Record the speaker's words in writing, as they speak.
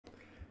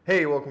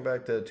Hey, welcome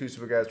back to Two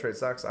Super Guys Trade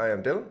Stocks. I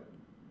am Dylan.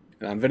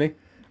 And I'm Vinny.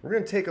 We're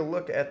going to take a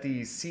look at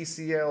the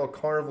CCL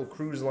Carnival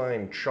Cruise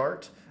Line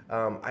chart.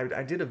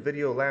 I did a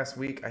video last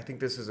week. I think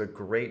this is a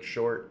great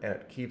short, and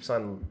it keeps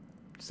on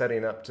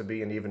setting up to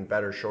be an even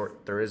better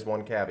short. There is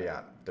one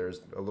caveat.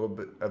 There's a little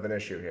bit of an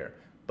issue here,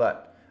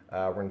 but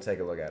we're going to take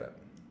a look at it.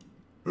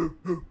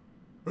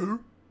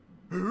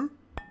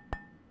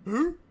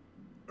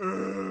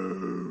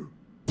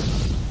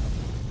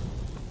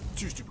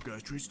 Two Stupid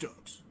Guys Trade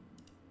Stocks.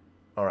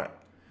 All right.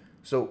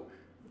 So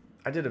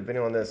I did a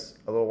video on this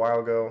a little while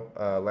ago,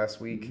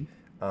 last week.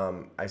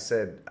 I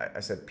said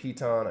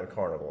Piton and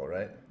Carnival,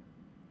 right?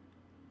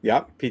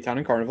 Yeah, P-Town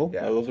and Carnival.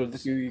 Yeah. Those are the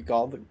two you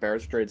call the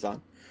bearish trades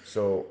on.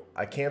 So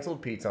I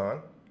canceled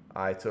Piton.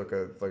 I took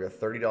a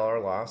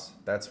 $30 loss.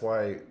 That's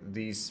why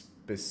these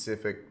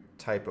specific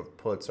type of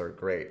puts are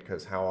great,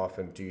 because how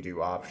often do you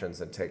do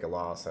options and take a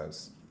loss and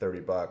it's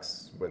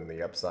 $30 when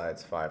the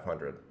upside's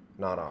 500?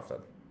 Not often,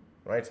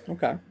 right?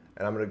 Okay.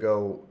 And I'm going to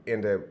go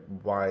into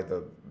why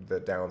the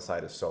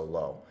downside is so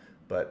low.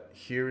 But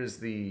here is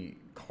the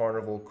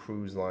Carnival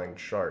Cruise Line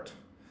chart.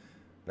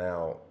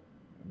 Now,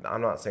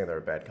 I'm not saying they're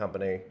a bad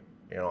company.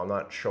 I'm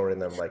not shorting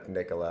them like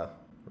Nikola,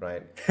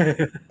 right?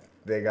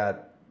 They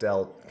got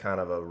dealt kind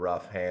of a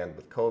rough hand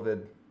with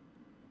COVID.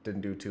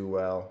 Didn't do too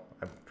well.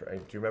 Do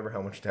you remember how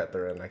much debt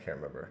they're in? I can't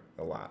remember.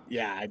 A lot.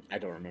 Yeah, I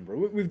don't remember.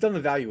 We've done the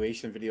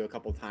valuation video a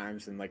couple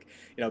times, and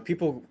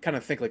people kind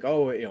of think like,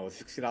 oh,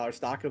 $60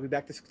 stock, it'll be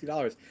back to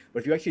 $60. But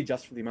if you actually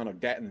adjust for the amount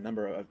of debt and the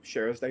number of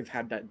shares they've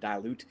had that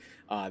dilute,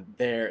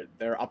 their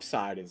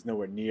upside is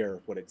nowhere near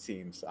what it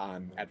seems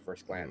on at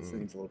first glance. It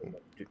needs a little bit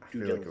of I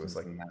feel like it was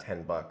like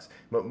 $10.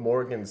 But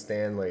Morgan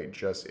Stanley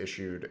just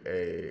issued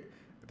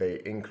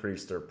they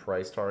increased their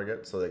price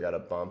target, so they got a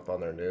bump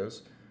on their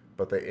news,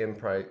 but they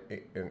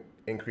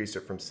increased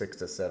it from $6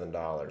 to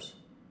 $7.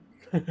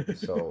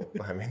 So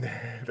I mean,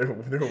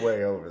 they're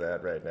way over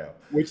that right now.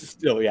 Which is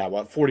still, yeah,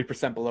 about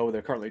 40% below where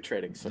they're currently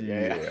trading. So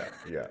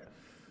Yeah.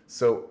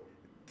 So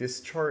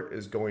this chart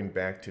is going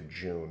back to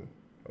June.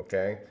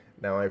 Okay.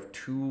 Now I have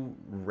two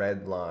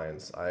red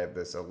lines. I have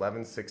this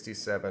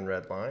 1167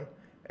 red line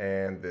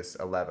and this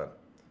 11.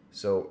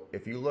 So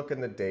if you look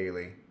in the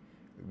daily,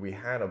 we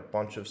had a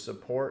bunch of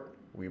support.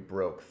 We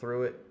broke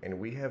through it, and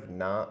we have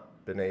not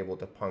been able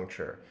to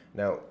puncture.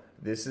 Now,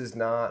 this is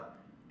not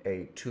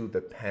a to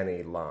the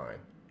penny line.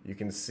 You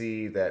can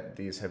see that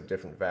these have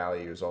different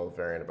values, all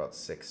varying about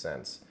 6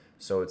 cents.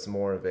 So it's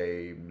more of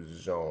a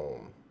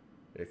zone,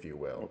 if you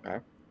will.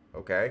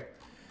 Okay.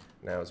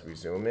 Now, as we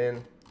zoom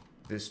in,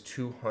 this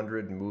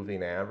 200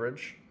 moving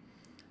average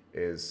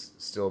is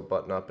still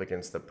button up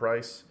against the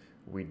price.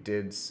 We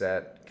did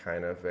set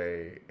kind of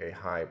a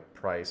high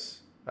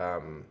price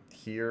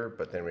here,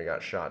 but then we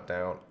got shot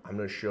down. I'm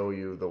going to show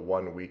you the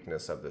one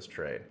weakness of this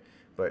trade.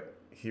 But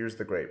here's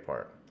the great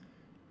part.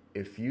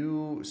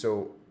 You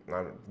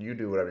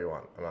do whatever you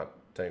want. I'm not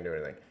telling you to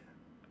do anything.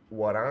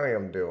 What I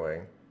am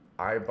doing,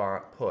 I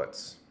bought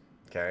puts,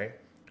 okay?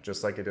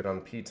 Just like I did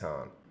on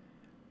Piton.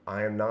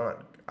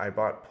 I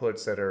bought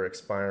puts that are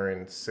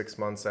expiring 6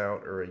 months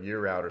out or a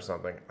year out or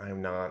something.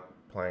 I'm not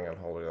planning on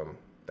holding them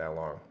that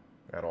long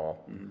at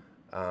all.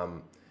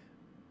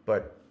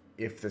 But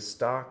if the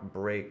stock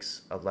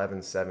breaks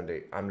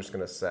 1170, I'm just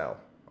going to sell.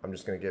 I'm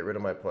just going to get rid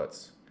of my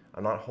puts.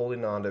 I'm not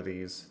holding on to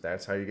these.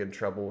 That's how you get in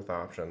trouble with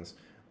options.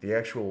 The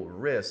actual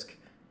risk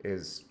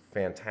is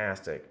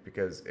fantastic,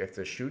 because if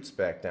this shoots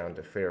back down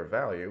to fair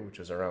value, which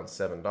is around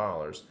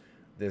 $7,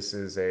 this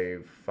is a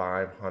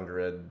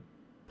 500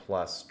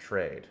 plus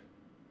trade.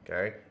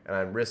 Okay. And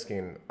I'm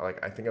risking,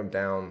 I think I'm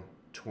down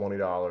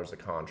 $20 a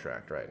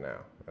contract right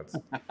now. That's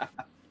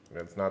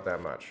not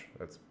that much.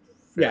 That's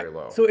very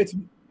low. So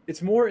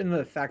it's more in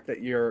the fact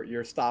that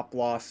your stop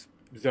loss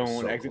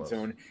zone, exit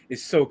zone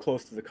is so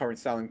close to the current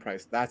selling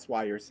price. That's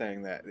why you're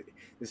saying that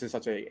this is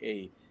such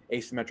a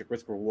asymmetric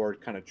risk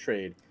reward kind of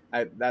trade.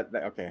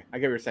 Okay, I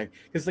get what you're saying.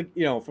 Because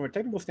from a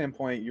technical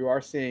standpoint, you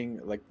are seeing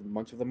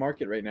much of the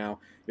market right now.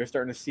 You're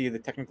starting to see the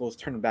technicals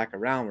turn back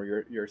around,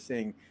 where you're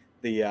seeing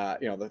the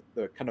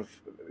kind of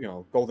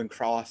golden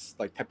cross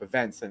type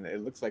events, and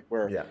it looks like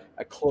we're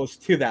close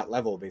to that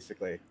level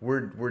basically.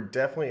 We're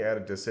definitely at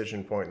a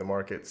decision point in the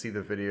market. See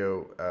the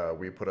video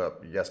we put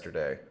up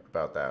yesterday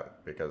about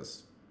that,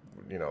 because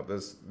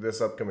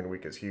this upcoming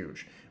week is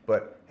huge.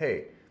 But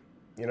hey,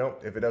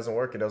 if it doesn't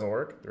work, it doesn't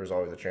work. There's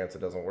always a chance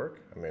it doesn't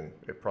work. I mean,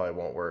 it probably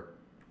won't work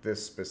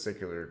this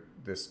particular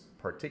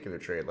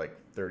trade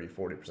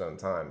 30-40% of the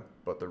time,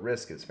 but the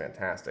risk is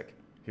fantastic.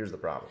 Here's the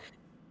problem.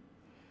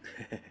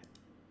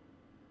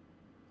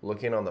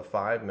 Looking on the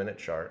 5-minute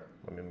chart,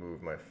 let me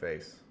move my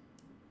face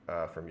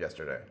from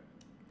yesterday.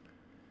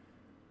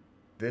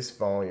 This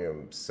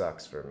volume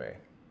sucks for me.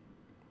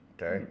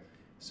 Okay?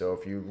 So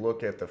if you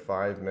look at the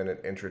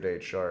 5-minute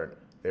intraday chart,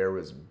 there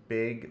was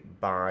big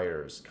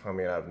buyers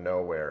coming out of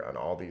nowhere on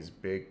all these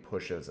big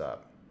pushes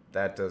up.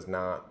 That does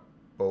not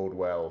bode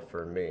well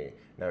for me.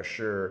 Now,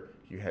 sure,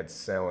 you had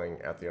selling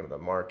at the end of the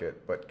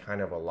market, but kind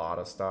of a lot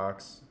of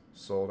stocks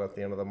sold at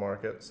the end of the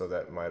market, so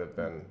that might have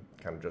been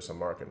kind of just a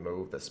market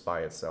move. The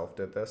SPY itself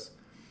did this.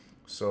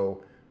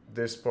 So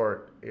this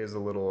part is a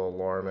little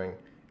alarming.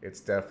 It's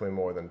definitely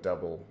more than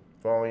double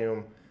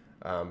volume,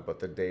 but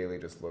the daily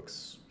just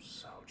looks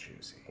so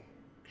juicy,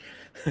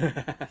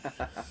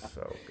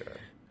 so good.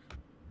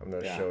 I'm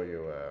gonna Yeah. show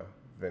you.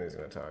 Vinny's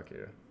gonna talk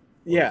here.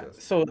 What is Yeah, this?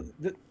 so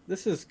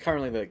this is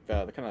currently like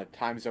the kind of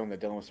time zone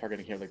that Dylan was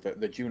targeting here, like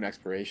the June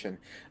expiration.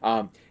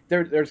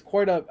 There's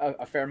quite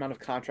a fair amount of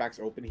contracts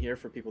open here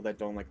for people that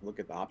don't like look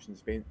at the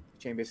options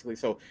chain basically.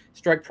 So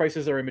strike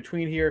prices are in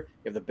between here.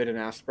 You have the bid and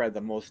ask spread, the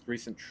most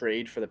recent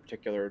trade for the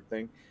particular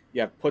thing.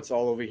 You have puts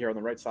all over here on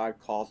the right side,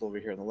 calls over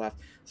here on the left.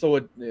 So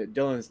what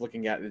Dylan is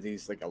looking at is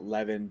these like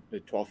 11 to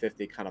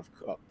 1250 kind of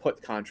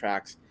put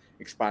contracts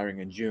expiring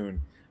in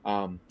June.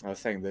 I was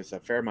saying there's a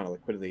fair amount of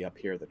liquidity up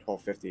here, the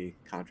 1250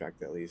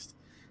 contract at least.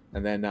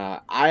 And then I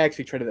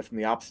actually traded it from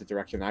the opposite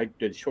direction. I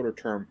did shorter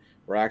term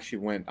where I actually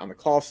went on the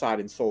call side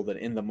and sold it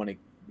in the money,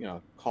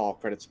 call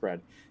credit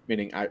spread,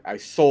 meaning I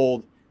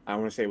sold, I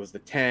want to say it was the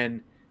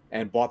 10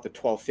 and bought the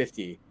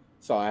 1250.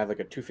 So I have like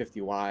a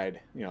 250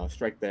 wide,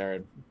 strike there.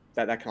 And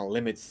that kind of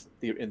limits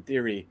in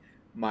theory,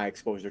 my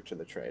exposure to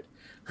the trade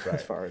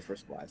as Right. far as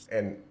risk wise.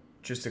 And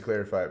just to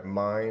clarify,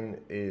 mine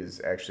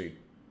is actually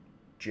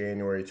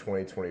January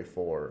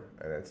 2024,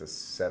 and it's a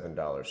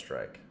 $7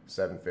 strike,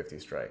 750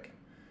 strike.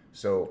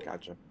 So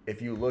Gotcha.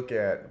 if you look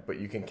at, but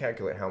you can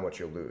calculate how much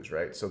you'll lose,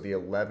 right? So the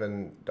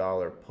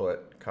 $11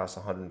 put costs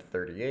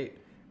 138,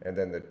 and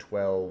then the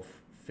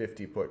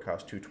 1250 put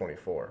costs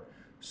 224.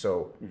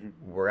 So Hmm.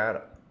 we're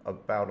at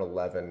about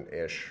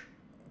 11-ish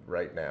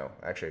right now.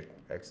 Actually,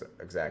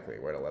 exactly,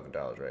 we're at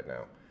 $11 right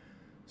now.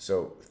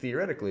 So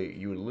theoretically,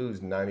 you would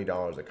lose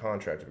 $90 a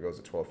contract if it goes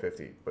to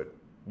 1250, but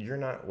you're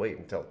not waiting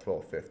until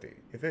 1250.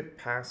 If it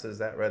passes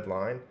that red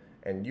line,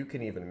 and you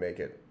can even make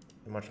it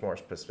much more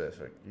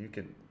specific, you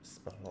could.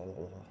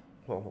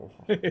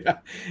 Yeah,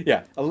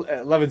 yeah.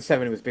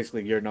 1170 was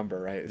basically your number,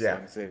 right? As Yeah,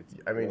 long as it's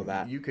I below mean,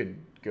 that. you could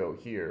go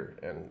here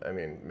and I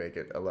mean make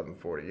it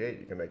 1148.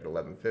 You can make it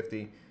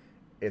 1150.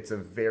 It's a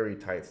very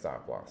tight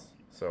stop loss.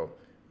 So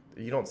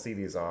you don't see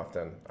these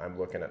often. I'm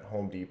looking at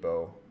Home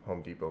Depot.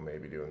 Home Depot may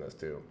be doing this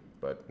too,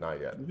 but not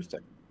yet.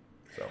 Interesting.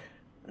 So,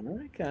 All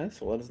right, guys.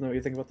 Well, let us know what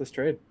you think about this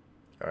trade.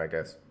 all right,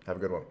 guys, have a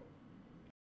good one.